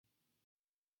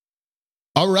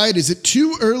All right, is it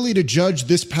too early to judge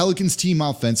this Pelicans team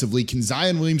offensively? Can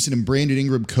Zion Williamson and Brandon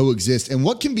Ingram coexist? And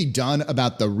what can be done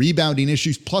about the rebounding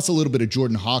issues, plus a little bit of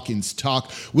Jordan Hawkins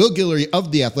talk? Will Guillory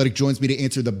of The Athletic joins me to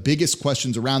answer the biggest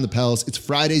questions around the Pels. It's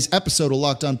Friday's episode of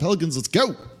Locked On Pelicans. Let's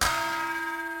go.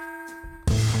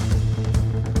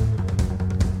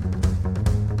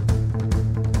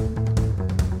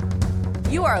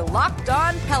 You are Locked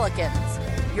On Pelicans,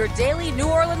 your daily New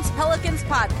Orleans Pelicans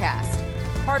podcast.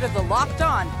 Part of the Locked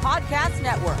On Podcast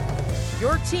Network,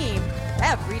 your team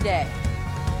every day.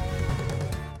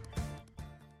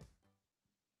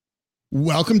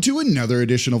 Welcome to another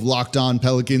edition of Locked On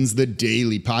Pelicans, the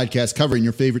daily podcast covering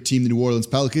your favorite team, the New Orleans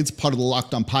Pelicans, part of the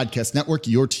Locked On Podcast Network,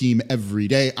 your team every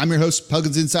day. I'm your host,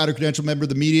 Pelicans Insider Credential member of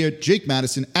the media, Jake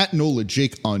Madison, at NOLA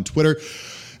Jake on Twitter.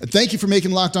 Thank you for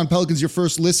making Locked On Pelicans your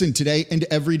first listen today and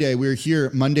every day. We're here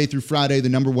Monday through Friday, the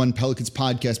 #1 Pelicans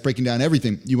podcast, breaking down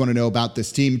everything you want to know about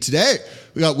this team. Today,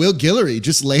 we got Will Guillory,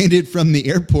 just landed from the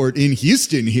airport in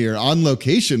Houston here on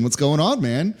location. What's going on,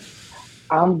 man?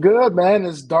 I'm good, man.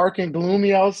 It's dark and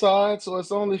gloomy outside, so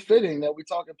it's only fitting that we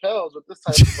talking Pels with this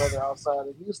type of weather outside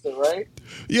of Houston, right?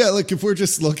 Yeah, like if we're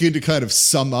just looking to kind of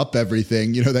sum up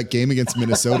everything, that game against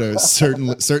Minnesota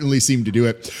certainly seemed to do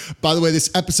it. By the way,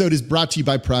 this episode is brought to you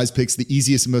by Prize Picks, the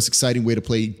easiest and most exciting way to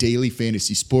play daily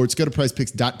fantasy sports. Go to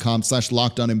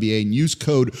prizepicks.com/LockedOnNBA and use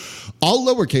code all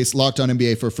lowercase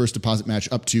LockedOnNBA for a first deposit match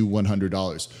up to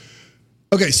 $100.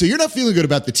 Okay, so you're not feeling good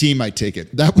about the team, I take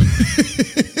it. That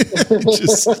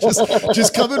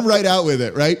just coming right out with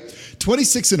it, right?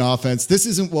 26 in offense. This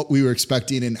isn't what we were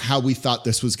expecting and how we thought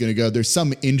this was going to go. There's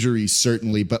some injuries,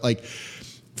 certainly, but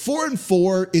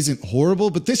 4-4 isn't horrible,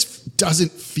 but this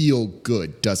doesn't feel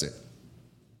good, does it?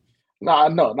 No,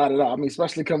 not at all. I mean,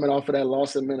 especially coming off of that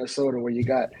loss in Minnesota where you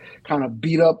got kind of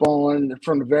beat up on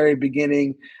from the very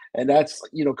beginning. And that's,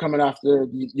 coming after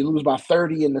you lose by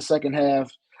 30 in the second half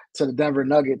to the Denver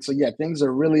Nuggets. So, yeah, things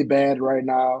are really bad right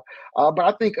now. But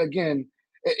I think, again,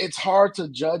 it's hard to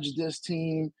judge this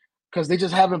team because they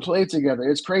just haven't played together.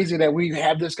 It's crazy that we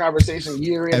have this conversation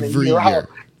year in and year out.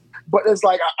 But it's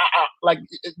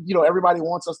everybody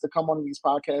wants us to come on these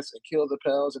podcasts and kill the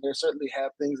Pels, and they certainly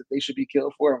have things that they should be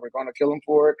killed for, and we're going to kill them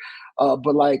for it.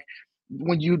 But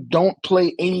when you don't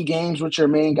play any games with your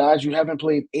main guys, you haven't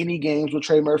played any games with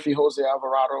Trey Murphy, Jose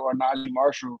Alvarado, or Najee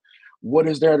Marshall, what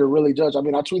is there to really judge? I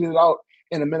mean, I tweeted it out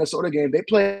in the Minnesota game. They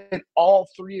played all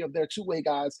three of their two-way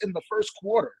guys in the first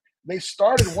quarter. They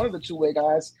started one of the two-way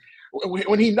guys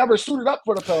when he never suited up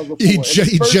for the Pels before.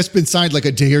 He'd just been signed like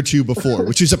a day or two before,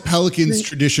 which is a Pelicans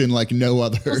tradition like no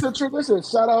other. It's a tradition.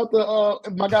 Shout out to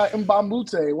my guy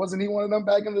Mbamute. Wasn't he one of them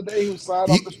back in the day who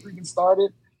signed off the streak and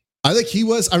started? I think he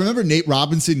was. I remember Nate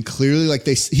Robinson clearly.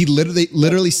 He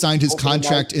literally signed his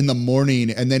contract in the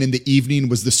morning, and then in the evening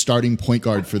was the starting point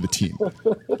guard for the team.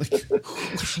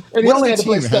 And he only had to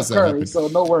play Steph Curry, so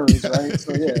no worries, right?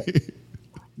 So yeah.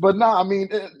 But no, I mean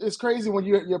it's crazy when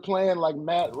you're playing like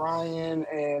Matt Ryan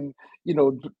and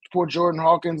poor Jordan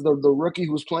Hawkins, the rookie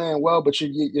who's playing well, but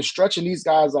you're stretching these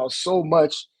guys out so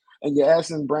much. And you're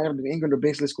asking Brandon Ingram to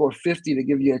basically score 50 to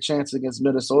give you a chance against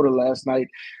Minnesota last night.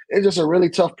 It's just a really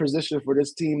tough position for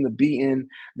this team to be in.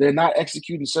 They're not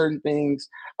executing certain things,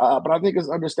 but I think it's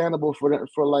understandable for at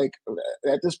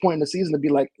this point in the season to be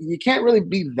like, you can't really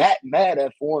be that mad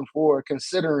at 4-4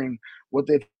 considering what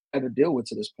they've had to deal with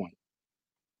to this point.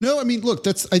 No, I mean, look,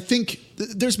 I think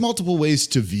there's multiple ways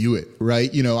to view it, right?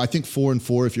 I think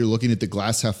 4-4, if you're looking at the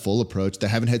glass half full approach, they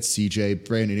haven't had CJ,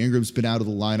 Brandon Ingram's been out of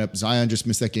the lineup. Zion just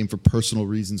missed that game for personal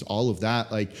reasons, all of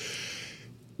that.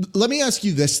 Let me ask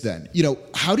you this then,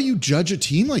 how do you judge a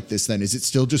team like this then? Is it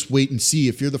still just wait and see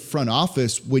if you're the front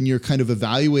office when you're kind of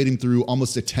evaluating through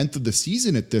almost a 10th of the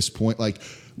season at this point?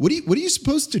 What are you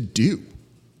supposed to do,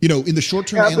 in the short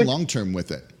term and long term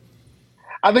with it?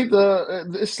 I think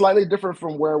it's slightly different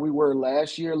from where we were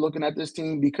last year looking at this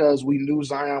team because we knew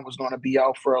Zion was going to be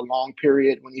out for a long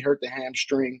period when he hurt the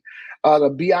hamstring. The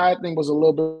BI thing was a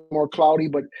little bit more cloudy,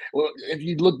 but if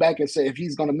you look back and say if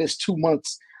he's going to miss 2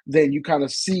 months, then you kind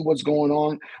of see what's going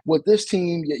on. With this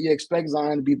team, you expect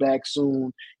Zion to be back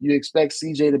soon. You expect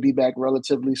CJ to be back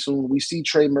relatively soon. We see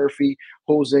Trey Murphy,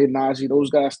 Jose, Najee, those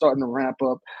guys starting to ramp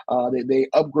up. They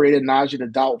upgraded Najee to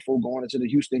doubtful going into the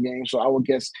Houston game, so I would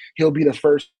guess he'll be the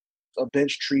first a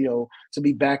bench trio to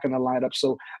be back in the lineup.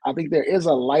 So I think there is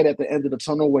a light at the end of the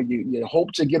tunnel where you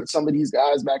hope to get some of these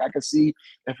guys back. I could see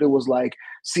if it was like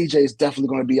CJ's definitely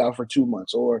going to be out for 2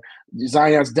 months or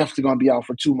Zion's definitely going to be out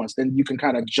for 2 months, then you can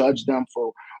kind of judge them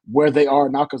for where they are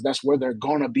now because that's where they're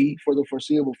going to be for the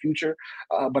foreseeable future.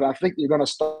 But I think you're going to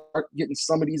start getting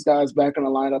some of these guys back in the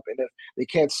lineup. And if they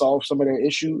can't solve some of their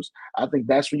issues, I think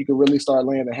that's when you can really start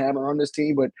laying the hammer on this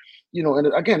team. But,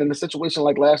 and again, in a situation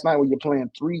like last night when you're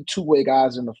playing 3 two-way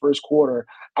guys in the first quarter,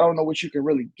 I don't know what you can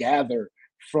really gather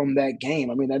from that game.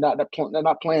 I mean, they're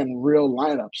not playing real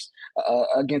lineups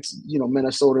against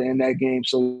Minnesota in that game.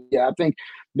 So yeah, I think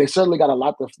they certainly got a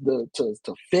lot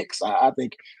to fix. I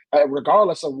think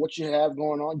regardless of what you have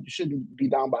going on, you shouldn't be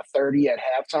down by 30 at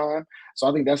halftime. So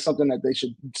I think that's something that they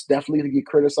should definitely get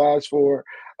criticized for.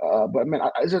 But man,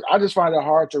 I just find it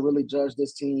hard to really judge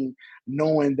this team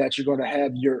knowing that you're going to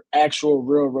have your actual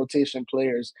real rotation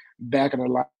players back in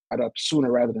the lineup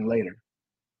sooner rather than later.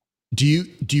 Do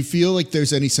you feel like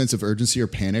there's any sense of urgency or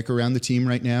panic around the team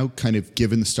right now, kind of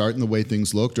given the start and the way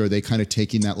things looked, or are they kind of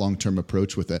taking that long-term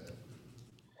approach with it?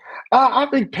 I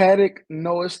think panic,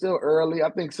 no, it's still early. I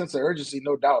think sense of urgency,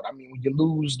 no doubt. I mean, when you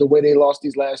lose the way they lost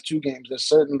these last 2 games, there's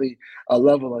certainly a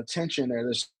level of tension there.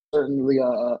 There's certainly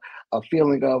a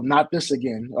feeling of not this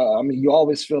again. I mean, you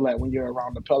always feel that when you're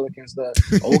around the Pelicans,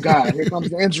 oh God, here comes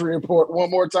the injury report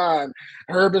one more time.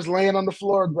 Herb is laying on the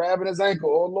floor, grabbing his ankle.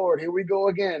 Oh Lord, here we go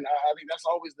again. I think that's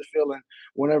always the feeling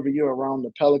whenever you're around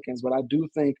the Pelicans. But I do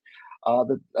think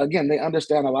again, they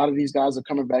understand a lot of these guys are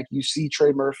coming back. You see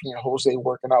Trey Murphy and Jose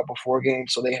working out before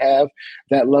games, so they have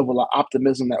that level of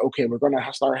optimism that, okay, we're going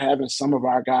to start having some of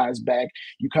our guys back.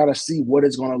 You kind of see what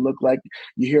it's going to look like.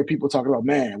 You hear people talking about,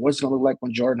 man, what's it going to look like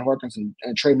when Jordan Hawkins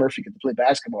and Trey Murphy get to play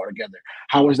basketball together?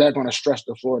 How is that going to stretch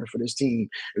the floor for this team?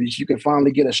 If you can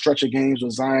finally get a stretch of games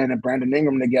with Zion and Brandon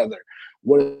Ingram together,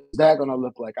 what is that going to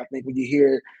look like? I think when you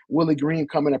hear Willie Green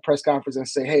come in a press conference and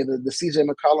say, hey, the CJ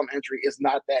McCollum injury is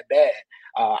not that bad.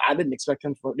 I didn't expect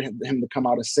him to come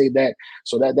out and say that.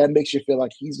 So that makes you feel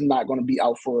like he's not going to be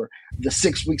out for the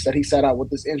 6 weeks that he sat out with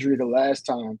this injury the last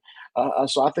time.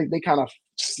 So I think they kind of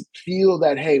feel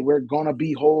that, hey, we're going to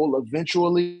be whole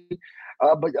eventually.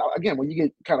 But again, when you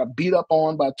get kind of beat up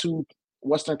on by 2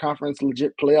 Western Conference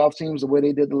legit playoff teams the way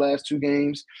they did the last 2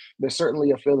 games, there's certainly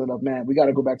a feeling of, man, we got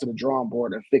to go back to the drawing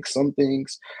board and fix some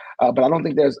things. But I don't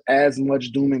think there's as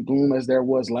much doom and gloom as there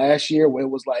was last year, where it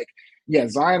was like, yeah,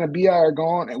 Zion and B.I. are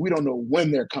gone, and we don't know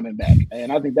when they're coming back.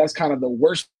 And I think that's kind of the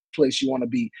worst place you want to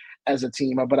be as a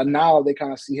team. But now they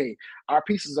kind of see, hey, our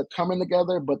pieces are coming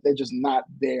together, but they're just not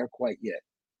there quite yet.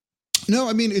 No,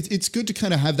 I mean, it's good to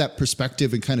kind of have that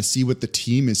perspective and kind of see what the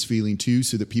team is feeling too,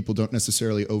 so that people don't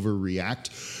necessarily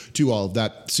overreact to all of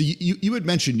that. So you had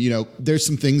mentioned, there's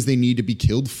some things they need to be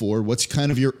killed for. What's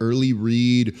kind of your early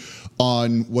read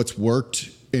on what's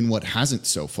worked and what hasn't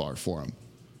so far for them?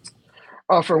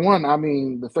 For one, I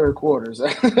mean, the third quarters.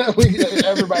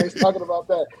 Everybody's talking about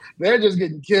that. They're just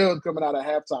getting killed coming out of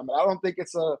halftime. And I don't think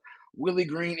it's Willie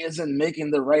Green isn't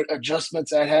making the right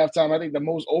adjustments at halftime. I think the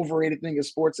most overrated thing in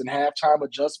sports and halftime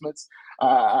adjustments.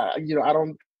 I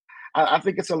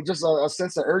think it's just a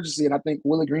sense of urgency, and I think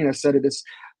Willie Green has said it.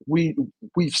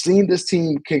 We've seen this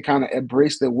team can kind of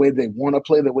embrace the way they want to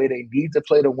play, the way they need to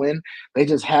play to win. They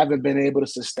just haven't been able to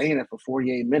sustain it for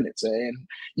 48 minutes. And,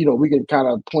 we can kind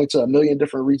of point to a million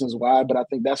different reasons why, but I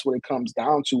think that's what it comes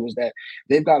down to, is that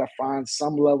they've got to find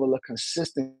some level of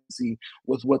consistency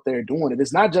with what they're doing. And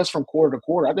it's not just from quarter to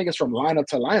quarter. I think it's from lineup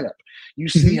to lineup. You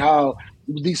see how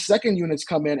these second units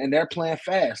come in and they're playing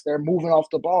fast. They're moving off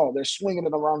the ball. They're swinging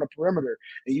it around the perimeter.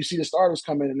 And you see the starters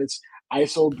come in and it's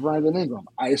ISO Brandon Ingram,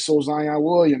 ISO Zion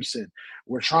Williamson.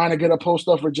 We're trying to get a post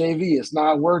up for JV. It's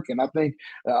not working. I think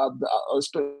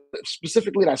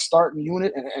specifically that starting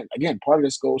unit, and again, part of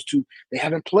this goes to they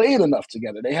haven't played enough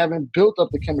together. They haven't built up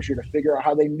the chemistry to figure out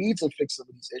how they need to fix some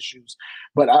of these issues.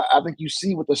 But I think you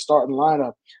see with the starting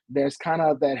lineup, there's kind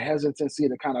of that hesitancy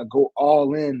to kind of go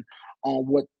all in on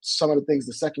what some of the things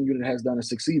the second unit has done to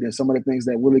succeed, and some of the things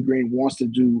that Willie Green wants to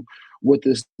do with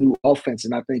this new offense.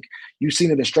 And I think you've seen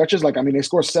it in stretches. They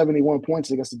scored 71 points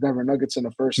against the Denver Nuggets in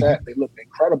the first half. They looked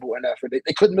incredible in that.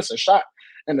 They couldn't miss a shot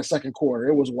in the second quarter.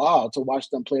 It was wild to watch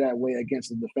them play that way against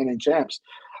the defending champs.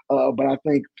 But I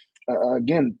think,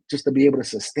 again, just to be able to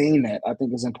sustain that, I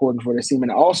think is important for this team.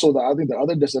 And also, I think the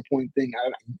other disappointing thing,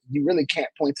 you really can't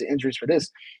point to injuries for this,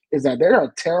 is that they're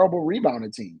a terrible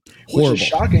rebounding team, which is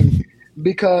shocking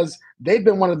because they've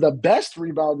been one of the best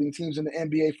rebounding teams in the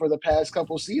NBA for the past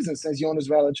couple seasons since Jonas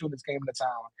Valanciunas came into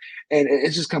town. And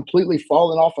it's just completely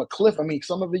fallen off a cliff. I mean,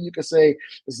 some of it you could say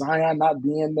Zion not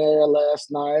being there last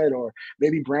night, or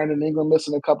maybe Brandon Ingram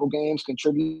missing a couple games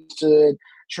contributes to it.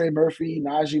 Trey Murphy,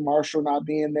 Najee Marshall not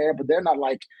being there, but they're not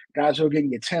like guys who are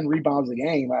getting you 10 rebounds a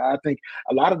game. I think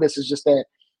a lot of this is just that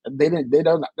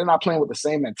they're not playing with the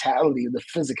same mentality, the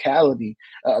physicality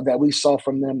that we saw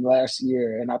from them last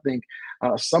year. And I think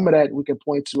some of that we can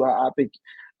point to. I think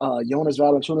Jonas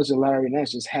Valanciunas and Larry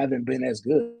Nance just haven't been as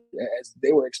good as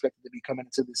they were expected to be coming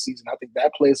into this season. I think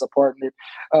that plays a part in it.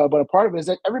 But a part of it is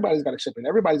that everybody's got to chip in.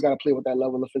 Everybody's got to play with that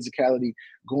level of physicality,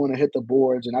 going to hit the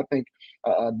boards. And I think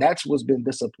that's what's been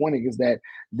disappointing, is that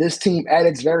this team at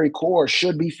its very core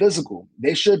should be physical.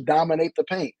 They should dominate the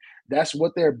paint. That's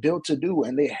what they're built to do,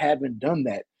 and they haven't done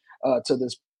that to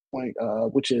this point,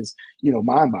 which is,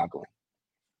 mind-boggling.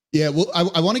 Yeah, well,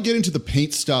 I want to get into the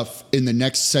paint stuff in the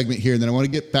next segment here, and then I want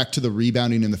to get back to the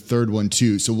rebounding in the third one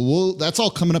too. So that's all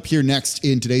coming up here next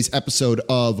in today's episode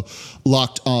of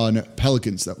Locked On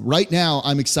Pelicans. Right now,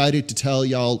 I'm excited to tell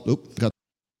y'all.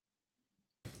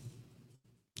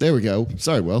 There we go.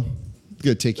 Sorry, Will. I'm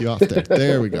going to take you off there.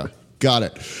 There we go. Got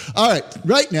it. All right.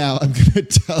 Right now, I'm going to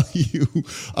tell you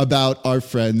about our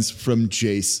friends from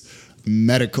Jase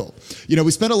Medical. We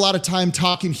spent a lot of time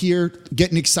talking here,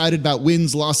 getting excited about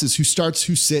wins, losses, who starts,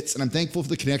 who sits, and I'm thankful for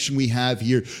the connection we have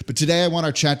here. But today I want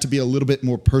our chat to be a little bit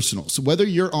more personal. So whether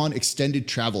you're on extended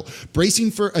travel,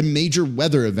 bracing for a major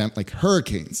weather event like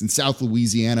hurricanes in South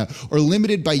Louisiana, or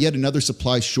limited by yet another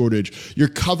supply shortage, you're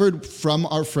covered from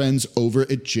our friends over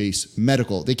at Jase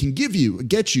Medical. They can get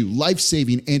you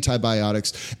life-saving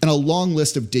antibiotics and a long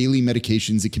list of daily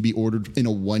medications that can be ordered in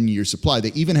a 1-year supply.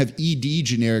 They even have ED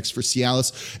generics for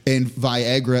Cialis and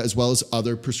Viagra, as well as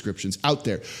other prescriptions out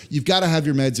there. You've got to have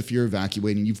your meds if you're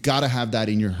evacuating. You've got to have that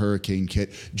in your hurricane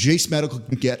kit. Jase Medical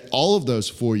can get all of those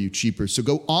for you cheaper. So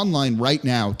go online right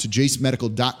now to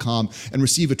jasemedical.com and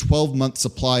receive a 12-month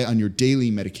supply on your daily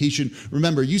medication.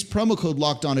 Remember, use promo code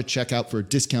LOCKEDON at checkout for a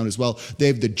discount as well. They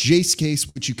have the Jase case,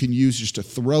 which you can use just to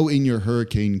throw in your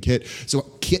hurricane kit. So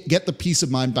get the peace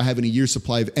of mind by having a year's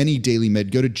supply of any daily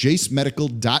med. Go to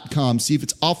jasemedical.com, see if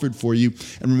it's offered for you,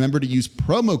 and remember to use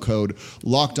promo code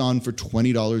Locked On for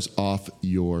 $20 off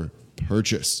your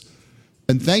purchase.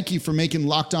 And thank you for making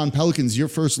Locked On Pelicans your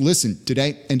first listen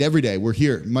today and every day. We're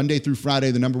here Monday through Friday,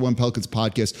 the #1 Pelicans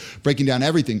podcast, breaking down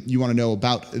everything you want to know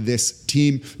about this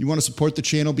team. You want to support the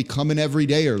channel, become an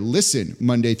everydayer. Listen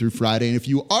Monday through Friday. And if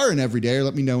you are an everydayer,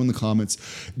 let me know in the comments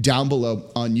down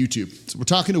below on YouTube. So we're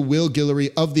talking to Will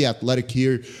Guillory of The Athletic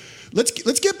here.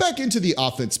 Let's get back into the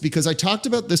offense, because I talked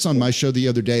about this on my show the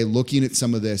other day, looking at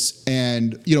some of this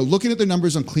and, looking at the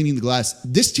numbers on cleaning the glass.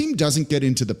 This team doesn't get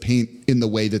into the paint in the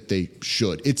way that they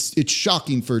should. It's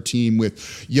shocking for a team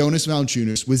with Jonas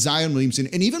Valanciunas, with Zion Williamson,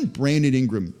 and even Brandon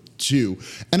Ingram too.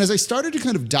 And as I started to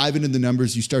kind of dive into the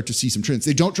numbers, you start to see some trends.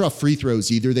 They don't draw free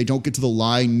throws either. They don't get to the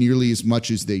line nearly as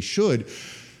much as they should.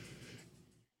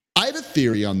 I have a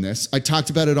theory on this. I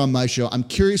talked about it on my show. I'm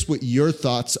curious what your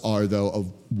thoughts are, though,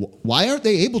 of why aren't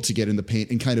they able to get in the paint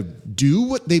and kind of do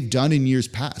what they've done in years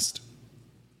past?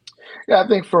 Yeah, I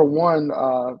think for one,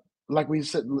 like we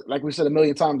said a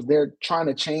million times, they're trying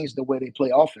to change the way they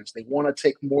play offense. They want to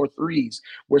take more threes.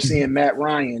 We're seeing Matt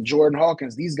Ryan, Jordan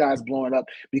Hawkins, these guys blowing up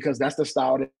because that's the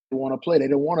style they want to play. They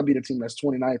don't want to be the team that's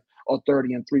 29th or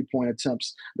 30 in three-point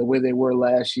attempts the way they were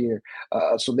last year.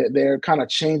 So they're kind of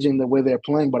changing the way they're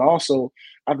playing. But also,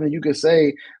 I think you could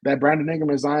say that Brandon Ingram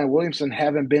and Zion Williamson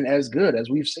haven't been as good as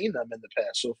we've seen them in the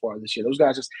past so far this year. Those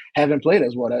guys just haven't played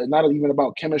as well. Not even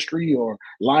about chemistry or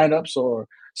lineups or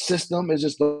system. It's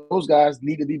just those guys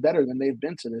need to be better than they've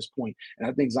been to this point. And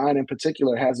I think Zion in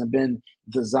particular hasn't been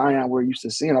the Zion we're used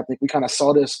to seeing. I think we kind of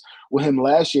saw this with him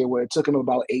last year, where it took him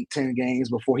about 8-10 games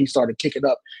before he started kicking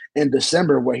up in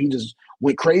December, where he just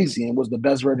went crazy and was the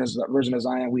best version of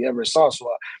Zion we ever saw. So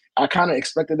I kind of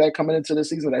expected that coming into the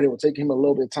season, that it would take him a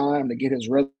little bit of time to get his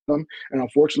rhythm. And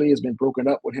unfortunately, it's been broken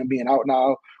up with him being out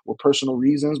now with personal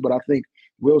reasons. But I think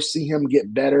we'll see him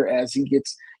get better as he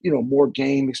gets, more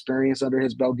game experience under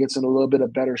his belt, gets in a little bit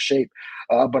of better shape.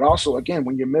 But also, again,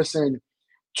 when you're missing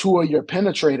two of your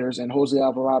penetrators and Jose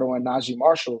Alvarado and Najee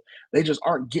Marshall, they just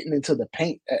aren't getting into the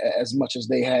paint as much as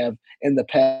they have in the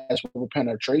past with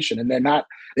penetration. And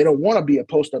they don't want to be a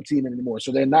post-up team anymore.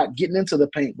 So they're not getting into the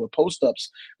paint with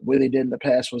post-ups the way they did in the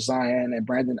past with Zion and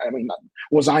Brandon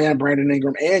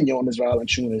Ingram and Jonas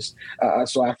Valanciunas.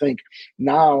 So I think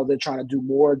now they're trying to do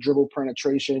more dribble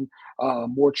penetration,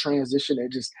 more transition.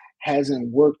 It just hasn't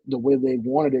worked the way they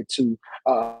wanted it to.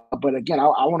 But again, I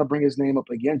want to bring his name up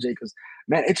again, Jay, because,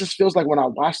 man, it just feels like when I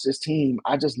watch this team,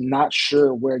 I'm just not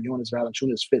sure where Jonas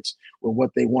Valanciunas fits with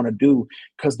what they want to do,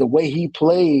 because the way he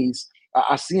plays,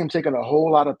 I see him taking a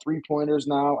whole lot of three-pointers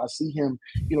now. I see him,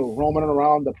 roaming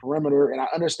around the perimeter, and I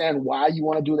understand why you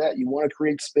want to do that. You want to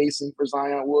create spacing for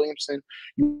Zion Williamson.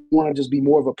 You want to just be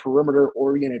more of a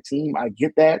perimeter-oriented team. I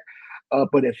get that.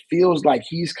 but it feels like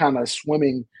he's kind of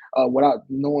swimming without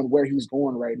knowing where he's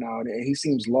going right now. And he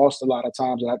seems lost a lot of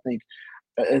times. And I think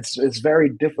it's very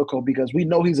difficult because we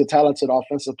know he's a talented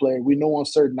offensive player. We know on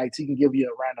certain nights he can give you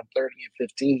a random 30 and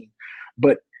 15.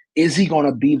 But is he going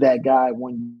to be that guy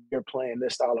when you're playing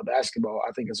this style of basketball?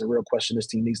 I think it's a real question this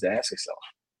team needs to ask itself.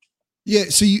 Yeah.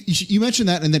 So you mentioned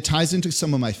that, and that ties into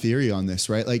some of my theory on this,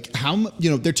 right? Like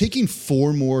they're taking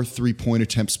 4 more 3-point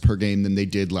attempts per game than they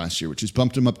did last year, which has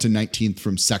bumped them up to 19th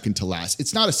from second to last.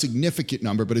 It's not a significant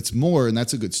number, but it's more, and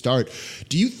that's a good start.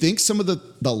 Do you think some of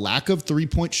the lack of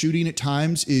 3-point shooting at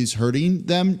times is hurting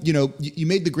them? You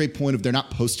made the great point of they're not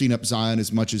posting up Zion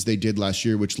as much as they did last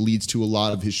year, which leads to a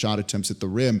lot of his shot attempts at the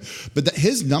rim, but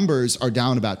his numbers are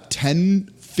down about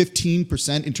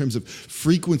 15% in terms of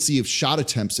frequency of shot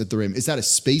attempts at the rim. Is that a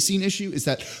spacing issue? Is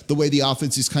that the way the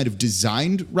offense is kind of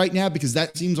designed right now? Because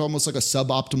that seems almost like a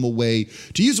suboptimal way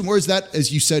to use him. Or is that,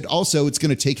 as you said, also it's going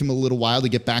to take him a little while to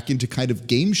get back into kind of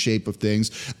game shape of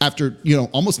things after,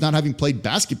 almost not having played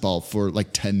basketball for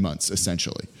like 10 months,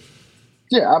 essentially?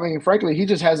 Yeah, I mean, frankly, he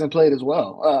just hasn't played as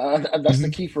well. That's the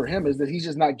key for him, is that he's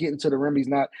just not getting to the rim. He's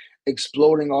not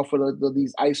exploding off of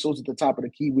these ISOs at the top of the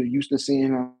key. We're used to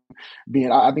seeing him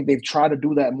being. I think they've tried to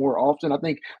do that more often. I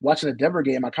think watching the Denver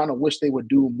game, I kind of wish they would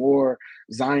do more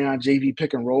Zion JV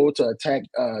pick and roll to attack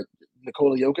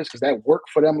Nikola Jokic, because that worked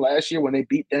for them last year when they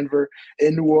beat Denver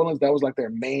in New Orleans. That was like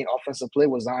their main offensive play,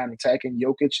 was Zion attacking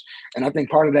Jokic. And I think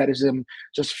part of that is them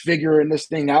just figuring this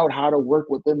thing out, how to work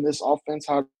within this offense,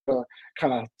 how to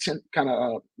kind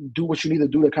of do what you need to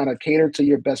do to kind of cater to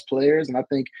your best players. And I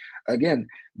think, again,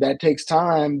 that takes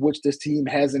time, which this team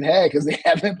hasn't had because they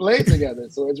haven't played together.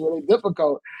 So it's really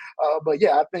difficult. But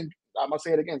yeah, I think I'm going to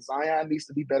say it again. Zion needs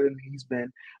to be better than he's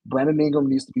been. Brandon Ingram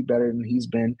needs to be better than he's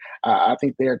been. I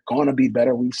think they're going to be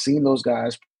better. We've seen those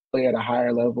guys play at a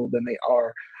higher level than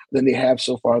they have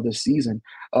so far this season.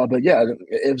 But yeah,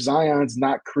 if Zion's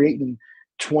not creating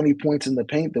 20 points in the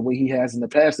paint the way he has in the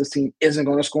past, this team isn't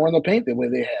going to score in the paint the way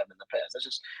they have in the past. That's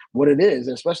just what it is,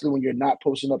 especially when you're not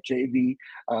posting up JV,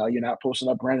 you're not posting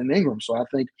up Brandon Ingram. So I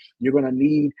think you're going to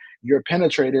need your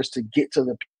penetrators to get to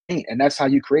the paint, and that's how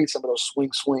you create some of those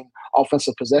swing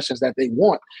offensive possessions that they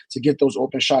want to get those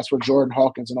open shots for Jordan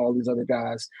Hawkins and all these other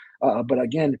guys. But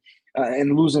again,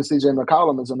 and losing CJ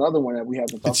McCollum is another one that we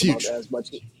haven't talked about as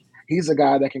much. He's a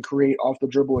guy that can create off the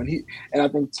dribble, and I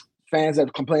think fans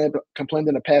have complained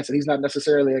in the past that he's not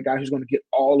necessarily a guy who's going to get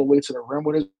all the way to the rim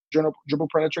with his dribble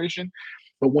penetration.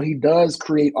 But when he does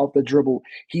create off the dribble,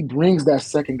 he brings that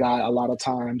second guy a lot of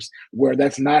times where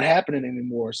that's not happening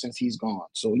anymore since he's gone.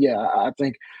 So, yeah, I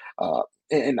think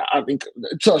and I think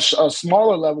to a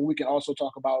smaller level, we can also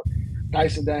talk about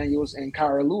Dyson Daniels and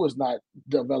Kyra Lewis not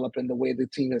developing the way the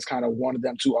team has kind of wanted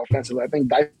them to offensively. I think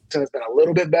Dyson has been a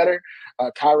little bit better.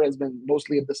 Kyra has been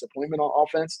mostly a disappointment on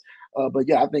offense. But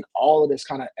yeah, I think all of this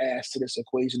kind of adds to this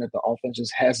equation that the offense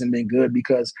just hasn't been good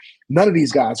because none of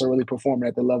these guys are really performing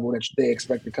at the level that they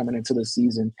expected coming into the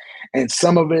season. And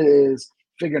some of it is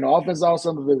figuring the offense out.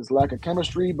 Some of it is lack of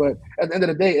chemistry. But at the end of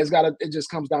the day, it just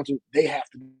comes down to they have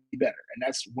to be better. And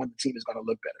that's when the team is going to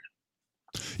look better.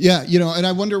 Yeah, and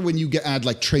I wonder when you add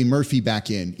like Trey Murphy back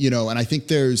in, and I think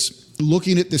there's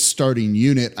looking at this starting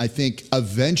unit, I think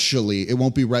eventually it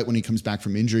won't be right when he comes back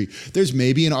from injury. There's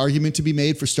maybe an argument to be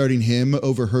made for starting him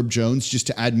over Herb Jones just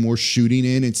to add more shooting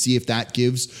in and see if that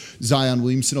gives Zion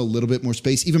Williamson a little bit more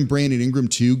space. Even Brandon Ingram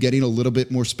too, getting a little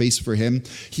bit more space for him.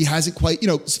 He hasn't quite,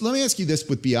 so let me ask you this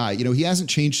with BI, he hasn't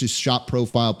changed his shot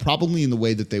profile probably in the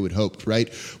way that they would hope,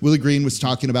 right? Willie Green was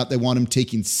talking about they want him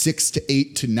taking 6 to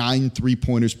 8 to 9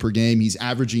 3-pointers per game. He's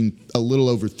averaging a little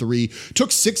over 3.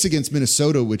 Took 6 against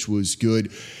Minnesota, which was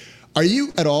good. Are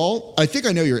you at all, I think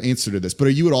I know your answer to this, but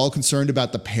are you at all concerned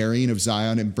about the pairing of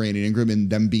Zion and Brandon Ingram and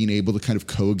them being able to kind of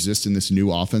coexist in this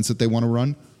new offense that they want to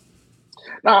run?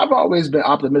 No, I've always been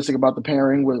optimistic about the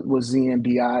pairing with Z and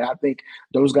BI. I think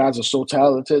those guys are so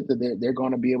talented that they're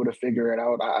going to be able to figure it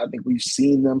out. I think we've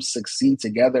seen them succeed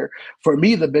together. For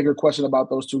me, the bigger question about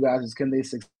those two guys is, can they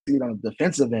succeed on the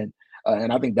defensive end?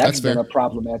 And I think that's been a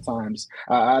problem at times.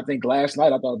 I think last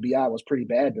night I thought BI was pretty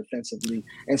bad defensively.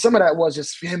 And some of that was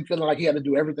just him feeling like he had to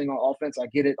do everything on offense. I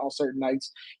get it. On certain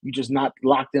nights, you're just not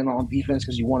locked in on defense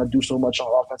because you want to do so much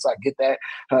on offense. I get that.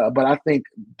 But I think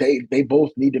they both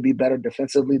need to be better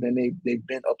defensively than they've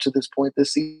been up to this point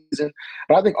this season.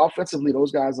 But I think offensively,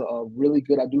 those guys are really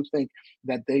good. I do think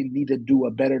that they need to do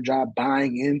a better job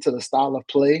buying into the style of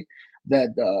play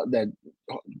that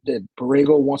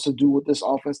Borrego wants to do with this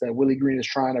offense, that Willie Green is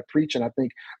trying to preach. And I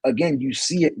think, again, you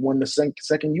see it when the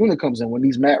second unit comes in. When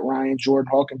these Matt Ryan, Jordan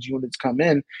Hawkins units come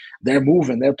in, they're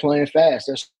moving, they're playing fast,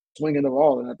 they're swinging the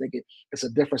ball. And I think it's a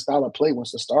different style of play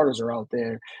once the starters are out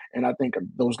there. And I think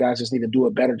those guys just need to do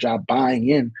a better job buying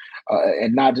in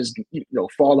and not just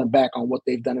falling back on what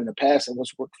they've done in the past and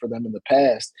what's worked for them in the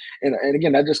past. And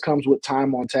again, that just comes with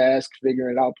time on task,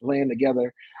 figuring it out, playing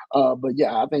together. But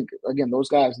yeah, I think again those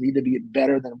guys need to be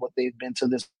better than what they've been to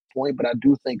this point. But I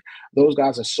do think those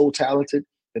guys are so talented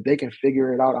that they can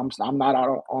figure it out. I'm not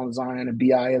out on Zion and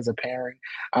Bi as a pairing.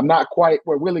 I'm not quite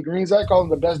where Willie Green's at, calling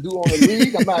the best duo in the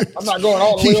league. I'm not going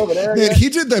all the way over there. Man, he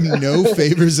did them no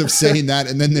favors of saying that,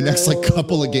 and then the next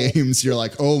couple of games, you're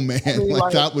like, oh man,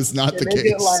 that was not the case.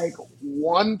 Get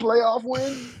one playoff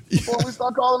win before we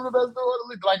start calling him the best duo in the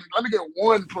league. Let me get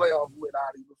one playoff win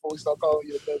out of you before we start calling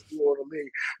you the best duo in the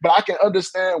league. But I can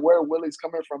understand where Willie's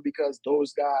coming from because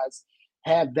those guys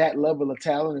have that level of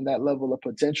talent and that level of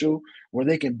potential where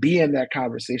they can be in that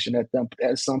conversation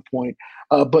at some point.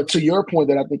 But to your point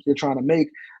that I think you're trying to make,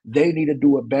 they need to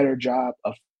do a better job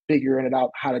of figuring it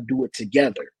out how to do it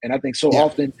together. And I think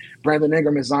often Brandon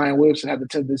Ingram and Zion Williamson have the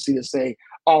tendency to say,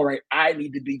 all right, I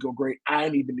need to go great. I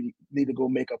need to go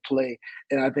make a play.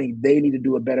 And I think they need to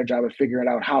do a better job of figuring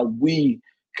out how we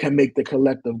can make the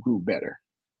collective group better.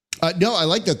 No, I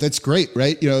like that. That's great,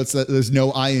 right? It's that there's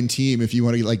no I in team if you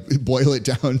want to boil it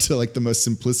down to the most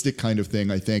simplistic kind of thing,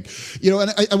 I think.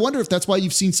 And I wonder if that's why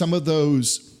you've seen some of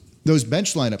those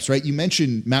bench lineups, right? You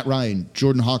mentioned Matt Ryan,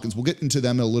 Jordan Hawkins. We'll get into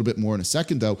them a little bit more in a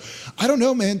second, though. I don't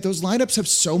know, man. Those lineups have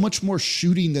so much more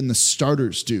shooting than the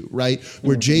starters do, right?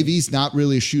 Where JV's not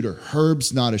really a shooter.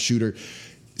 Herb's not a shooter.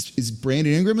 Is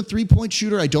Brandon Ingram a three-point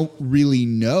shooter? I don't really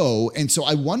know. And so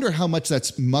I wonder how much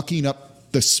that's mucking up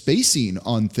the spacing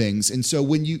on things. And so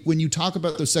when you talk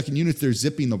about those second units, they're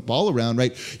zipping the ball around,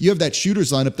 right? You have that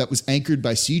shooters lineup that was anchored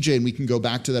by CJ, and we can go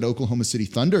back to that Oklahoma City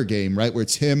Thunder game, right? Where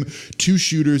it's him, two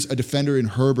shooters, a defender in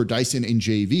Herb or Dyson in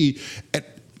JV. And,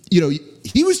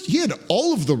 he had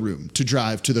all of the room to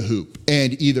drive to the hoop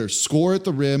and either score at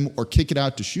the rim or kick it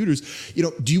out to shooters.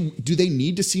 Do they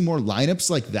need to see more lineups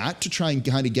like that to try and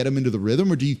kind of get them into the rhythm?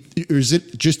 Or is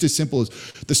it just as simple as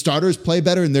the starters play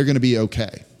better and they're going to be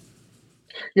okay?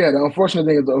 Yeah, the unfortunate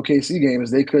thing of the OKC game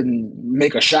is they couldn't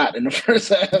make a shot in the first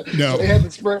half. No. They had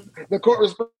to sprint. The court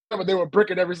was spread, but they were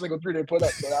bricking every single three they put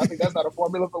up. So I think that's not a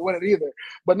formula for winning either.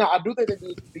 But no, I do think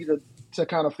they need to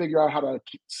kind of figure out how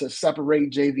to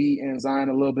separate JV and Zion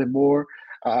a little bit more.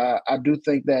 I do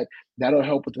think that'll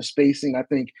help with the spacing. I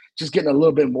think just getting a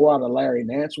little bit more out of Larry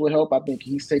Nance will help. I think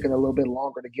he's taking a little bit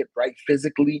longer to get right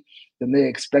physically than they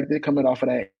expected coming off of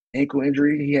that ankle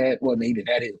injury he had. Well, he didn't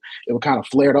have it. It was kind of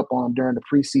flared up on him during the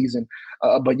preseason.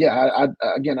 But yeah,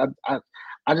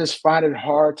 I just find it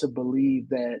hard to believe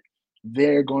that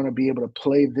they're going to be able to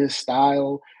play this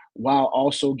style while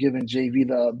also giving JV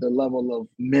the level of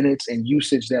minutes and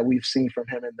usage that we've seen from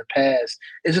him in the past.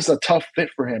 It's just a tough fit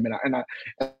for him, and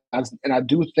I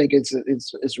do think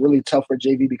it's really tough for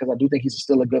JV because I do think he's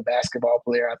still a good basketball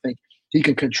player. I think he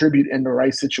can contribute in the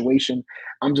right situation.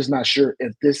 I'm just not sure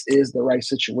if this is the right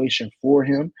situation for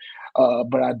him.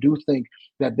 But I do think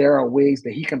that there are ways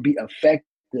that he can be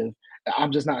effective.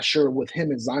 I'm just not sure with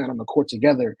him and Zion on the court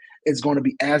together, it's going to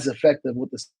be as effective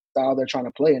with the style they're trying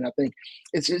to play. And I think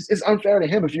it's unfair to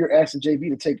him if you're asking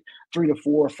JV to take 3 to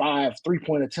 4 or 5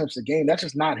 3-point attempts a game. That's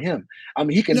just not him. I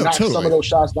mean, he can knock some of those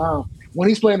shots down. When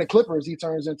he's playing the Clippers, he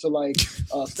turns into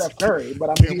Steph Curry. But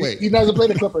I mean, he doesn't play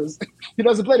the Clippers. He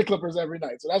doesn't play the Clippers every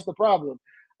night. So that's the problem.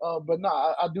 But no,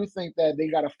 I do think that they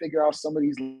got to figure out some of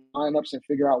these lineups and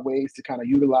figure out ways to kind of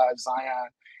utilize Zion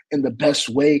in the best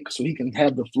way so he can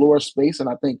have the floor space. And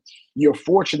I think you're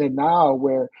fortunate now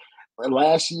where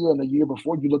last year and the year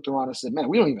before you looked around and said, man,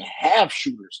 we don't even have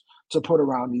shooters to put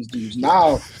around these dudes.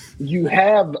 Now you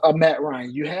have Matt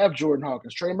Ryan, you have Jordan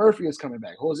Hawkins, Trey Murphy is coming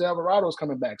back, Jose Alvarado is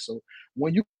coming back. So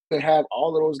when you can have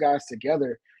all of those guys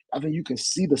together, I think you can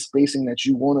see the spacing that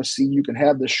you want to see. You can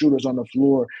have the shooters on the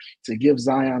floor to give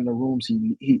Zion the rooms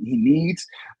he needs,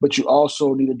 but you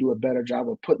also need to do a better job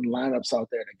of putting lineups out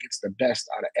there that gets the best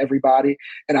out of everybody.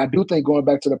 And I do think, going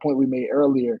back to the point we made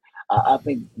earlier, I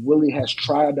think Willie has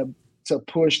tried to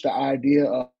push the idea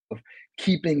of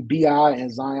keeping BI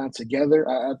and Zion together.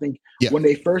 I think when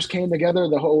they first came together,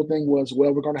 the whole thing was,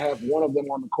 well, we're going to have one of them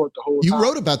on the court the whole time. You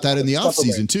wrote about that in the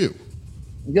offseason too.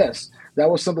 Yes, that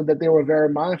was something that they were very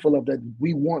mindful of, that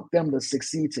we want them to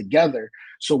succeed together.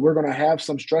 So we're going to have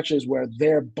some stretches where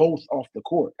they're both off the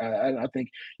court. I think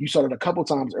you saw it a couple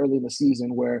times early in the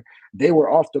season where they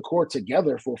were off the court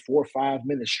together for 4 or 5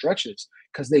 minute stretches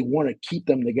because they want to keep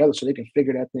them together so they can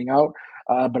figure that thing out.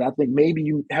 But I think maybe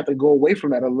you have to go away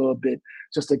from that a little bit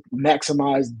just to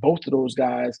maximize both of those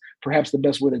guys. Perhaps the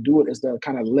best way to do it is to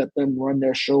kind of let them run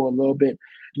their show a little bit,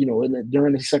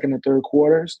 during the second and third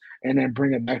quarters, and then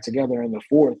bring it back together in the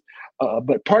fourth.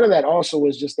 But part of that also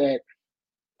is just that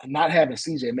not having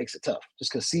CJ makes it tough,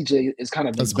 just because CJ is kind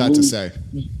of the I was about to say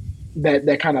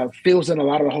that kind of fills in a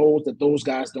lot of the holes that those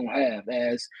guys don't have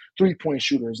as 3-point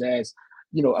shooters, as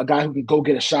a guy who can go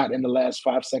get a shot in the last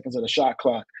 5 seconds of the shot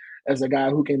clock, as a guy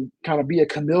who can kind of be a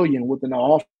chameleon within the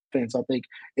offense. I think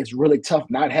it's really tough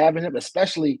not having him,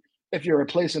 especially if you're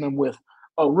replacing him with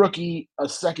a rookie, a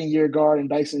second-year guard in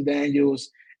Dyson Daniels,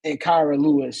 and Kyra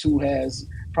Lewis, who has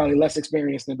probably less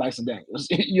experience than Dyson Daniels.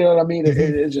 You know what I mean?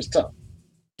 It's just tough.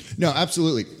 No,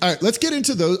 absolutely. All right, let's get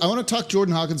into those. I want to talk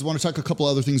Jordan Hawkins. I want to talk a couple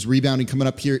other things, rebounding coming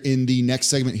up here in the next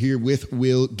segment here with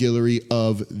Will Guillory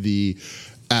of The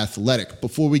Athletic.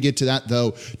 Before we get to that,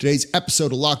 though, today's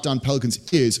episode of Locked On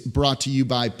Pelicans is brought to you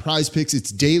by Prize Picks.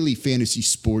 It's daily fantasy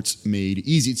sports made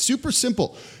easy. It's super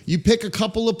simple. You pick a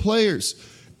couple of players,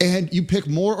 and you pick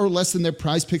more or less than their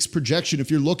Prize Picks projection.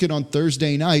 If you're looking on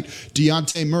Thursday night,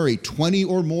 Dejounte Murray, 20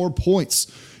 or more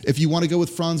points. If you want to go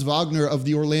with Franz Wagner of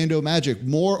the Orlando Magic,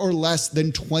 more or less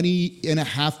than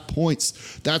 20.5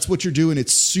 points. That's what you're doing.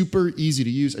 It's super easy to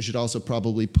use. I should also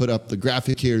probably put up the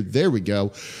graphic here. There we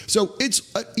go. So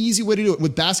it's an easy way to do it.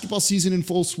 With basketball season in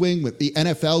full swing, with the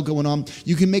NFL going on,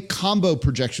 you can make combo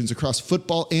projections across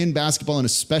football and basketball in a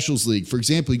specials league. For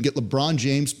example, you can get LeBron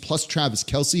James plus Travis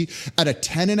Kelce at a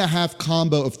 10.5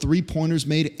 combo of 3-pointers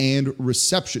made and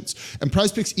receptions. And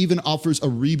Prize Picks even offers a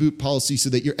reboot policy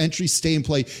so that your entries stay in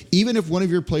play even if one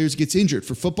of your players gets injured.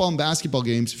 For football and basketball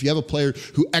games, if you have a player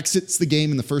who exits the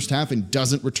game in the first half and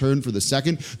doesn't return for the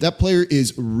second, that player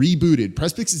is rebooted.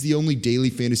 PrizePicks is the only daily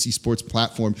fantasy sports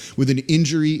platform with an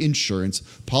injury insurance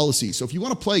policy. So if you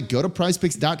want to play, go to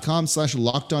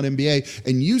prizepicks.com/LockedOnNBA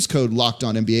and use code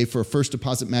LockedOnNBA for a first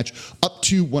deposit match up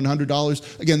to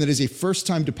 $100. Again, that is a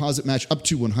first-time deposit match up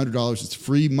to $100. It's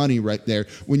free money right there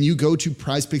when you go to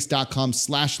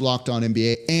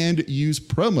prizepicks.com/LockedOnNBA and use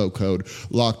promo code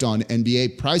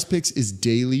LockedOnNBA. PrizePicks is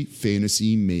daily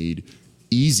fantasy made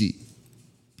easy.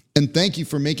 And thank you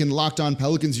for making Locked On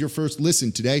Pelicans your first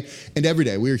listen today and every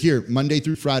day. We're here Monday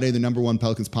through Friday, the #1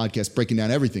 Pelicans podcast, breaking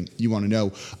down everything you want to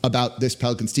know about this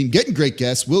Pelicans team. Getting great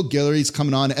guests. Will Guillory's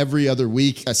coming on every other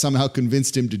week. I somehow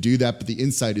convinced him to do that, but the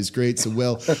insight is great. So,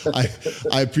 Will,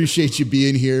 I appreciate you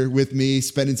being here with me,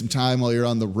 spending some time while you're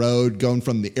on the road, going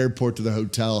from the airport to the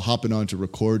hotel, hopping on to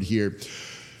record here.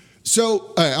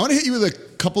 So I want to hit you with a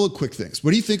couple of quick things. What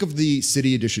do you think of the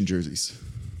City Edition jerseys?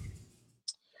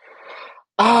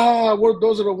 Well,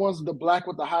 those are the ones, the black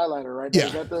with the highlighter, right? Yeah.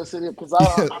 Is that the city? Because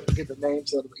I forget the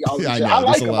names of them. Yeah, I know. I like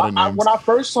There's a them. lot of names. When I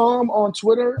first saw them on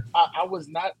Twitter, I was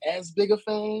not as big a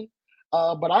fan,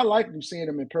 but I like seeing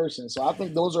them in person. So I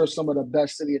think those are some of the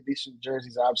best City Edition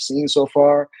jerseys I've seen so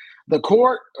far. The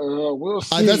court, we'll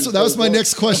see. That was my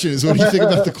next question is what do you think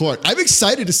about the court? I'm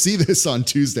excited to see this on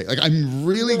Tuesday. Like, I'm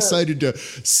really excited to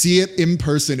see it in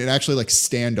person and actually like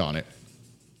stand on it.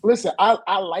 Listen,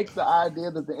 I like the idea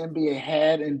that the NBA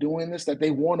had in doing this, that they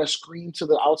want to scream to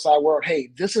the outside world, hey,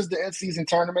 this is the in-season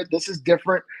tournament. This is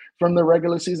different from the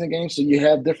regular season game. So you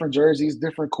have different jerseys,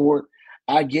 different court.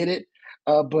 I get it.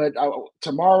 But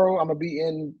tomorrow I'm going to be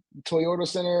in Toyota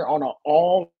Center on an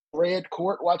all-red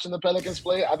court watching the Pelicans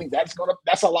play. I think that's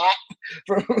a lot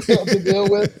to deal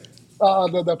with.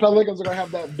 The Pelicans are going to have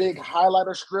that big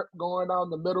highlighter strip going down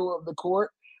the middle of the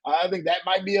court. I think that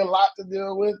might be a lot to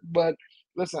deal with, but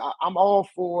listen, I'm all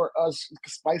for us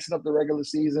spicing up the regular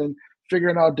season,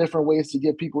 figuring out different ways to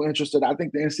get people interested. I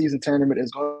think the in-season tournament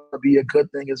is going to be a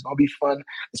good thing. It's going to be fun,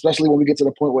 especially when we get to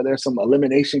the point where there's some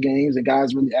elimination games and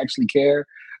guys really actually care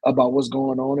about what's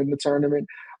going on in the tournament.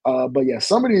 But yeah,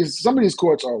 some of these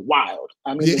courts are wild.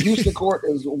 I mean, the Houston court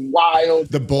is wild.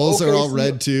 The Bulls are all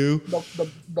red too.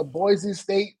 The Boise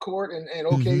State court and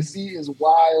OKC is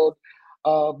wild.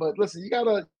 But listen, you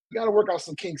gotta work out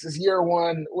some kinks. It's year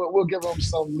one. We'll give them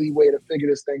some leeway to figure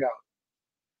this thing out.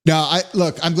 No,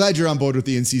 I'm glad you're on board with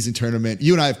the in-season tournament.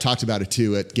 You and I have talked about it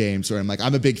too at games where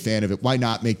I'm a big fan of it. Why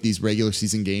not make these regular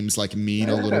season games mean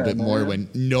a little bit more when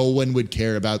no one would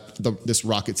care about this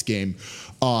Rockets game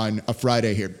on a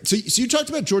Friday here. So you talked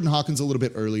about Jordan Hawkins a little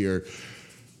bit earlier.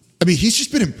 I mean, he's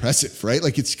just been impressive, right?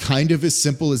 Like, it's kind of as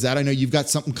simple as that. I know you've got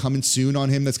something coming soon on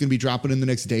him that's going to be dropping in the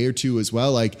next day or two as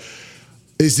well. Like,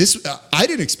 is this? I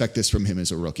didn't expect this from him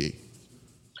as a rookie.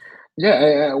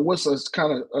 Yeah, what's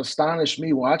kind of astonished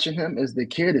me watching him is the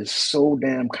kid is so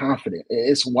damn confident.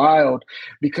 It's wild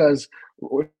because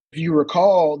you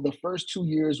recall the first 2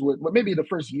 years well, maybe the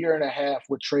first year and a half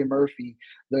with Trey Murphy,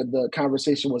 the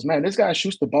conversation was, man, this guy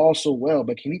shoots the ball so well,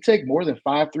 but can he take more than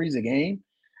 5 threes a game?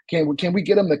 Can we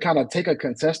get him to kind of take a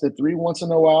contested three once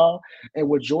in a while? And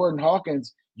with Jordan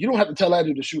Hawkins, you don't have to tell that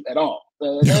dude to shoot at all.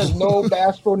 There's no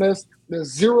bashfulness.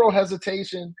 There's zero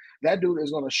hesitation. That dude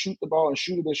is going to shoot the ball and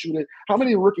shoot it and shoot it. How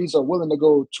many rookies are willing to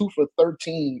go 2 for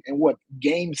 13 in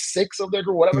game 6 of their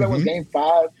career, whatever that was, game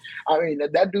 5? I mean,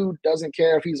 that dude doesn't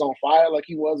care if he's on fire like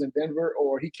he was in Denver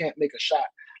or he can't make a shot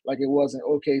like it was in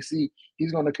OKC.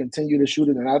 He's going to continue to shoot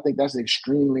it, and I think that's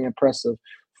extremely impressive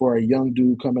for a young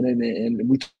dude coming in. And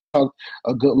we talked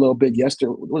a good little bit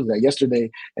yesterday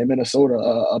in Minnesota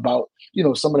about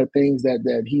some of the things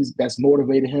that's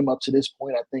motivated him up to this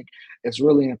point. I think it's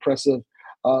really impressive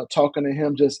talking to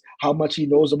him, just how much he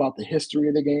knows about the history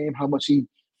of the game, how much he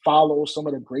follows some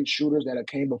of the great shooters that have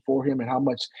came before him, and how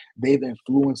much they've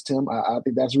influenced him. I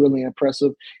think that's really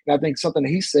impressive. And I think something that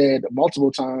he said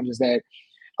multiple times is that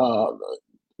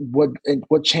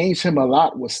what changed him a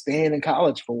lot was staying in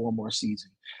college for one more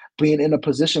season, being in a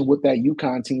position with that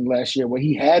UConn team last year where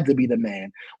he had to be the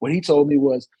man. What he told me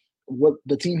was, what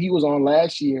the team he was on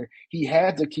last year, he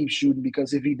had to keep shooting,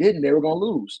 because if he didn't, they were going to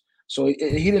lose. So he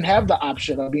didn't have the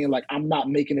option of being like, I'm not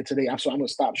making it today, so I'm going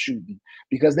to stop shooting,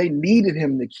 because they needed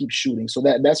him to keep shooting. So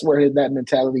that's where that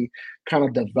mentality kind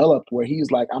of developed, where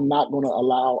he's like, I'm not going to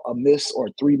allow a miss or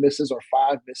 3 misses or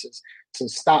 5 misses to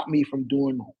stop me from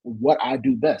doing what I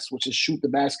do best, which is shoot the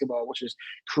basketball, which is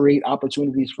create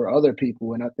opportunities for other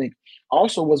people. And I think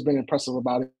also what's been impressive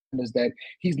about him is that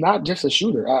he's not just a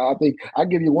shooter. I think I'll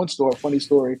give you funny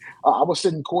story. I was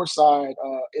sitting courtside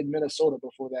in Minnesota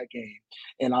before that game,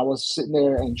 and I was sitting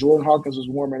there, and Jordan Hawkins was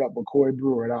warming up with Corey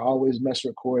Brewer, and I always mess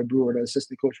with Corey Brewer, the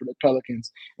assistant coach for the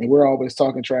Pelicans, and we're always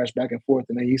talking trash back and forth.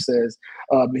 And then he says,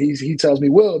 he tells me,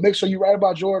 Will, make sure you write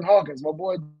about Jordan Hawkins, my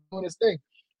boy doing his thing.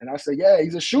 And I said, yeah,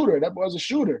 he's a shooter. That boy's a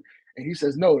shooter. And he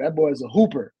says, no, that boy is a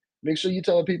hooper. Make sure you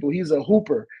tell people he's a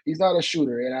hooper. He's not a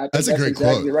shooter. And I think that's a great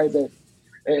exactly quote. Right there.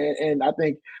 And I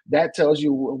think that tells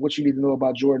you what you need to know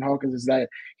about Jordan Hawkins, is that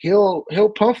he'll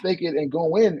pump fake it and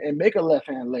go in and make a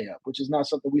left-hand layup, which is not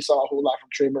something we saw a whole lot from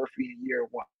Trey Murphy in year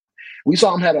 1. We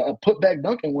saw him had a putback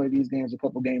dunk in one of these games a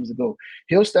couple games ago.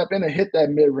 He'll step in and hit that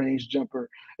mid-range jumper.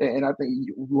 And I think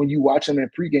when you watch him in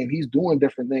pregame, he's doing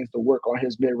different things to work on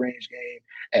his mid-range game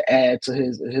and add to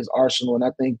his arsenal. And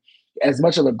I think as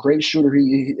much of a great shooter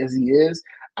as he is,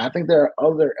 I think there are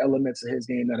other elements of his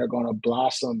game that are going to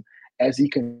blossom as he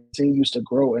continues to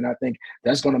grow. And I think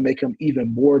that's going to make him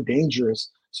even more dangerous.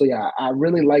 So, yeah, I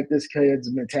really like this kid's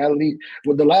mentality.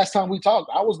 Well, the last time we talked,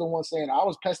 I was the one saying I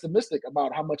was pessimistic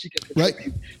about how much he could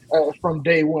contribute from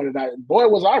day one. And boy,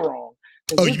 was I wrong.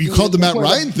 Oh, you called the Matt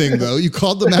Ryan thing, though. You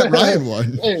called the Matt Ryan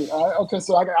one. Hey, okay,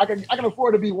 so I can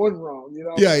afford to be one wrong,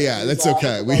 Yeah, that's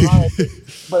okay.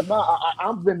 But no,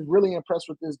 I've been really impressed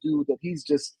with this dude, that he's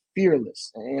just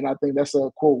fearless. And I think that's a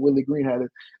quote Willie Green had.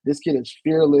 This kid is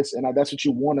fearless, and that's what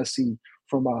you want to see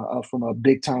from a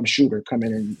big-time shooter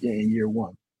coming in year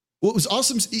 1. What was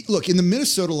awesome, look, in the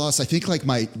Minnesota loss, I think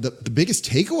the biggest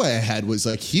takeaway I had was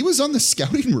he was on the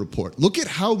scouting report. Look at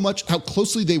how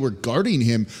closely they were guarding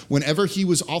him whenever he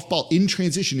was off ball in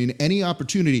transition in any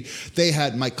opportunity. They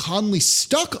had Mike Conley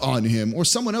stuck on him or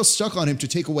someone else stuck on him to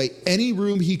take away any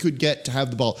room he could get to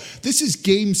have the ball. This is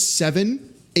game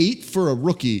 7-8 for a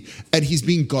rookie, and he's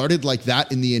being guarded like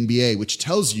that in the NBA, which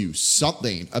tells you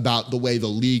something about the way the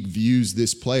league views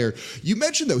this player. You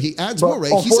mentioned, though, he adds more,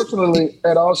 right? Unfortunately,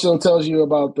 it also tells you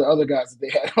about the other guys that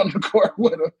they had on the court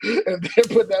with him. If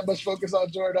they put that much focus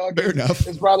on Jordan Hawkins, fair enough.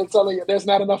 It's probably telling you there's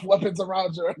not enough weapons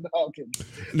around Jordan Hawkins.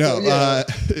 No,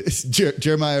 so,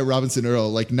 Jeremiah Robinson-Earl,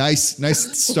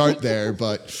 nice start there,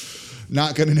 but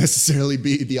not going to necessarily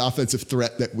be the offensive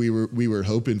threat that we were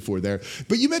hoping for there.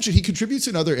 But you mentioned he contributes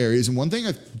in other areas, and one thing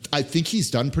I think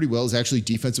he's done pretty well is actually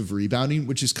defensive rebounding,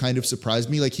 which has kind of surprised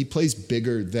me. He plays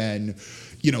bigger than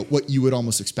what you would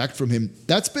almost expect from him.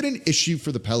 That's been an issue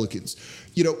for the Pelicans.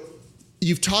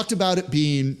 You've talked about it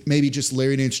being maybe just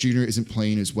Larry Nance Jr. isn't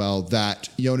playing as well, that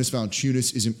Jonas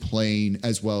Valanciunas isn't playing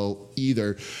as well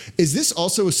either. Is this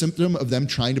also a symptom of them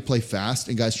trying to play fast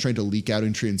and guys trying to leak out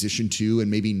in transition too, and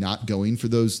maybe not going for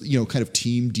those, kind of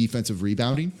team defensive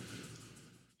rebounding?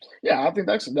 Yeah, I think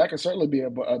that can certainly be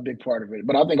a big part of it.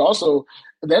 But I think also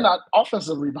they're not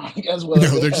offensive rebounding as well.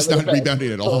 No, they're just not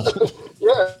rebounding at all.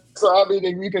 Yeah. So, I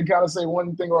mean, we can kind of say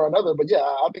one thing or another, but yeah,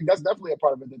 I think that's definitely a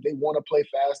part of it, that they want to play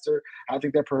faster. I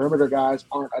think their perimeter guys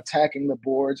aren't attacking the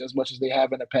boards as much as they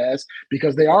have in the past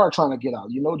because they are trying to get out.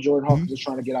 Jordan Hawkins is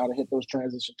trying to get out and hit those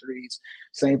transition threes.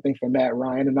 Same thing for Matt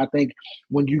Ryan. And I think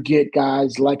when you get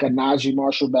guys like a Najee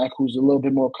Marshall back, who's a little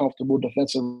bit more comfortable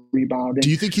defensive rebounding. Do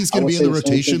you think he's going to be in the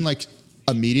rotation like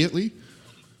immediately?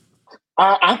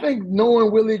 I think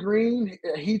knowing Willie Green,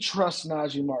 he trusts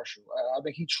Najee Marshall. I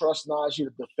think he trusts Najee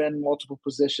to defend multiple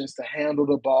positions, to handle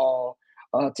the ball,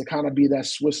 to kind of be that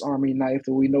Swiss Army knife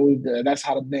that we know. That's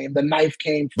how the knife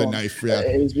came from. The knife, yeah.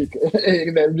 Is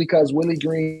because Willie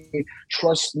Green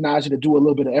trusts Najee to do a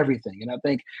little bit of everything. And I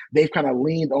think they've kind of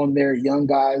leaned on their young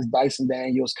guys, Dyson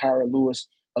Daniels, Kyra Lewis,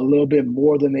 a little bit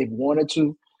more than they've wanted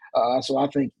to. So I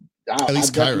think at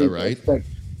least Kyra, right?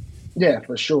 Yeah,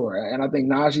 for sure. And I think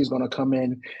Najee is going to come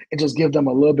in and just give them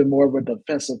a little bit more of a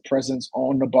defensive presence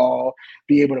on the ball,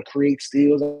 be able to create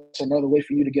steals. That's another way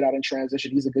for you to get out in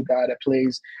transition. He's a good guy that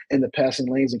plays in the passing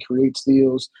lanes and creates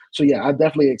steals. So, yeah, I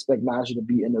definitely expect Najee to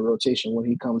be in the rotation when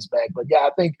he comes back. But, yeah, I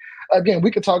think, again, we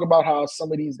could talk about how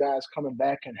some of these guys coming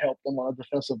back can help them on the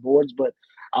defensive boards, but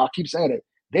I'll keep saying it.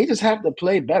 They just have to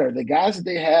play better. The guys that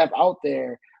they have out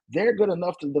there, they're good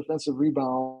enough to defensive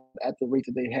rebound at the rate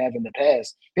that they have in the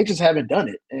past. They just haven't done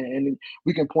it. And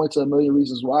we can point to a million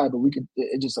reasons why, but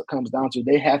it just comes down to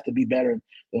they have to be better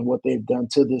than what they've done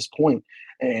to this point.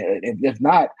 And if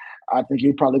not, I think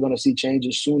you're probably going to see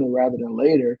changes sooner rather than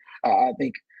later. I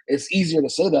think it's easier to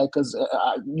say that because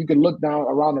you can look down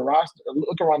around the roster,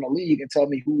 look around the league and tell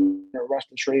me who rushed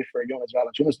the trade for Jonas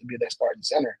Valanciunas to be their starting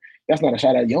center. That's not a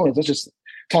shot at Jonas. That's just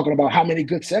talking about how many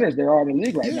good centers there are in the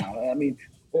league right now. I mean,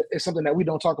 it's something that we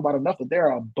don't talk about enough, that there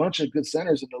are a bunch of good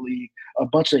centers in the league, a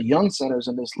bunch of young centers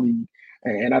in this league.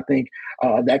 And I think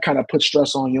that kind of puts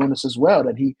stress on Jonas as well,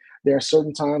 that there are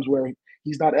certain times where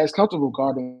he's not as comfortable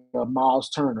guarding Miles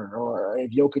Turner, or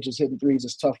if Jokic is hitting threes,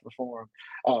 it's tough for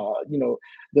him.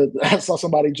 I saw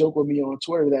somebody joke with me on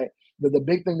Twitter that the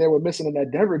big thing they were missing in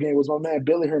that Denver game was my man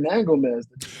Billy Hernangomez,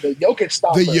 the Jokic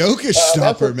stopper. The Jokic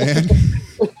stopper, man.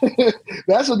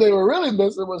 That's what they were really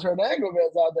missing, was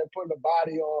Hernangomez out there putting a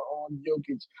body on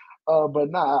Jokic.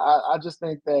 But I just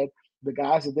think that the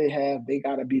guys that they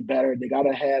got to be better. They got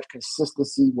to have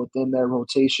consistency within their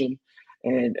rotation,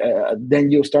 and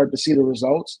then you'll start to see the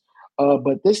results.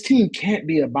 But this team can't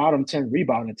be a bottom 10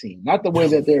 rebounding team, not the way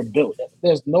that they're built.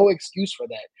 There's no excuse for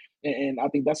that. And I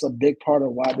think that's a big part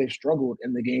of why they've struggled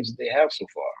in the games that they have so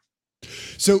far.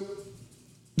 So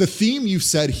the theme you've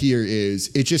said here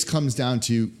is it just comes down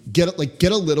to get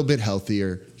a little bit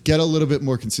healthier, get a little bit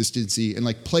more consistency, and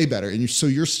play better. And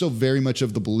you're still very much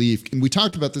of the belief. And we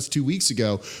talked about this 2 weeks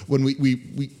ago when we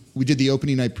did the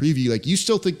opening night preview. You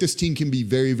still think this team can be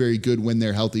very, very good when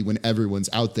they're healthy, when everyone's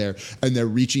out there and they're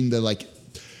reaching the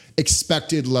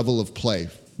expected level of play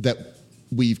that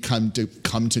we've come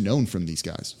to know from these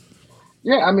guys.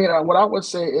 Yeah, I mean, what I would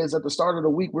say is at the start of the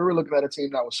week, we were looking at a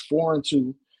team that was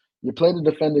 4-2. You played the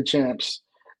defending champs,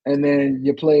 and then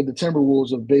you played the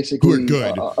Timberwolves of basically. Who are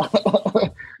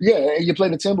good. Yeah, you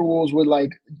played the Timberwolves with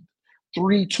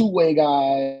 3 two-way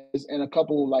guys and a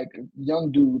couple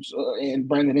young dudes and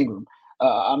Brandon Ingram.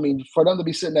 I mean, for them to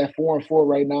be sitting at 4-4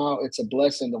 right now, it's a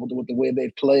blessing with the way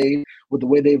they've played, with the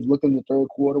way they've looked in the third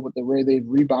quarter, with the way they've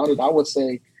rebounded. I would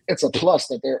say it's a plus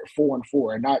that they're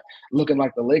 4-4 and not looking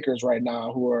like the Lakers right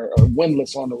now, who are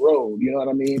winless on the road. You know what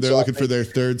I mean? They're looking for their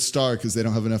third star because they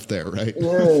don't have enough there, right?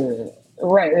 Yeah,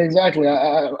 right, exactly.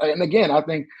 And again, I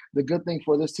think the good thing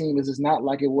for this team is it's not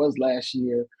like it was last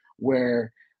year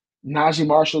where Najee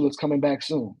Marshall is coming back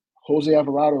soon. Jose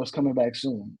Alvarado is coming back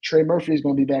soon. Trey Murphy is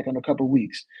going to be back in a couple of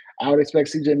weeks. I would expect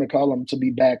CJ McCollum to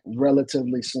be back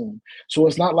relatively soon. So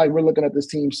it's not like we're looking at this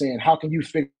team saying, how can you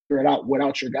figure it out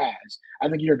without your guys? I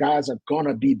think your guys are going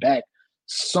to be back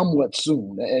somewhat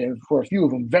soon, and for a few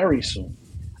of them, very soon.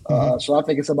 So I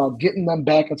think it's about getting them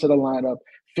back into the lineup,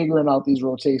 figuring out these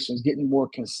rotations, getting more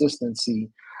consistency.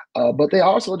 But they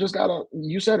also just got to,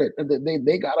 you said it,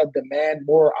 they got to demand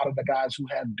more out of the guys who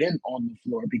have been on the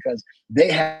floor because they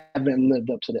haven't lived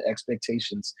up to the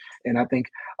expectations. And I think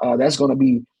that's going to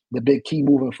be the big key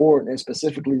moving forward, and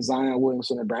specifically Zion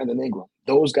Williamson and Brandon Ingram.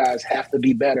 Those guys have to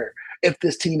be better if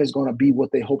this team is going to be what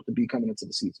they hope to be coming into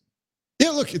the season. Yeah,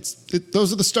 look,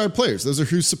 those are the star players. Those are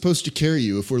who's supposed to carry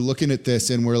you. If we're looking at this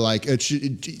and we're like, Jonas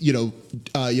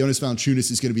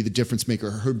Valanciunas is going to be the difference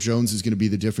maker. Herb Jones is going to be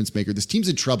the difference maker. This team's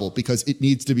in trouble because it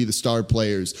needs to be the star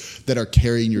players that are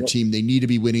carrying your team. They need to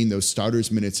be winning those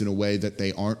starters minutes in a way that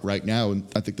they aren't right now. And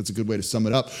I think that's a good way to sum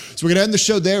it up. So we're going to end the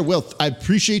show there. Will, I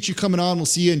appreciate you coming on. We'll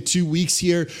see you in 2 weeks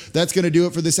here. That's going to do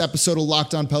it for this episode of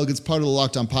Locked On Pelicans, part of the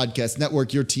Locked On Podcast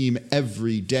Network, your team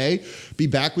every day. Be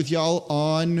back with y'all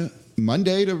on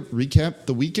Monday to recap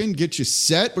the weekend, get you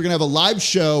set. We're going to have a live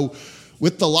show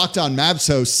with the Locked On Mavs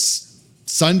host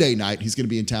Sunday night. He's going to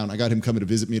be in town. I got him coming to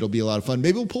visit me. It'll be a lot of fun.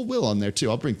 Maybe we'll pull Will on there too.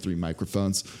 I'll bring 3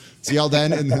 microphones. See y'all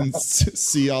then, and then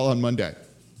see y'all on Monday.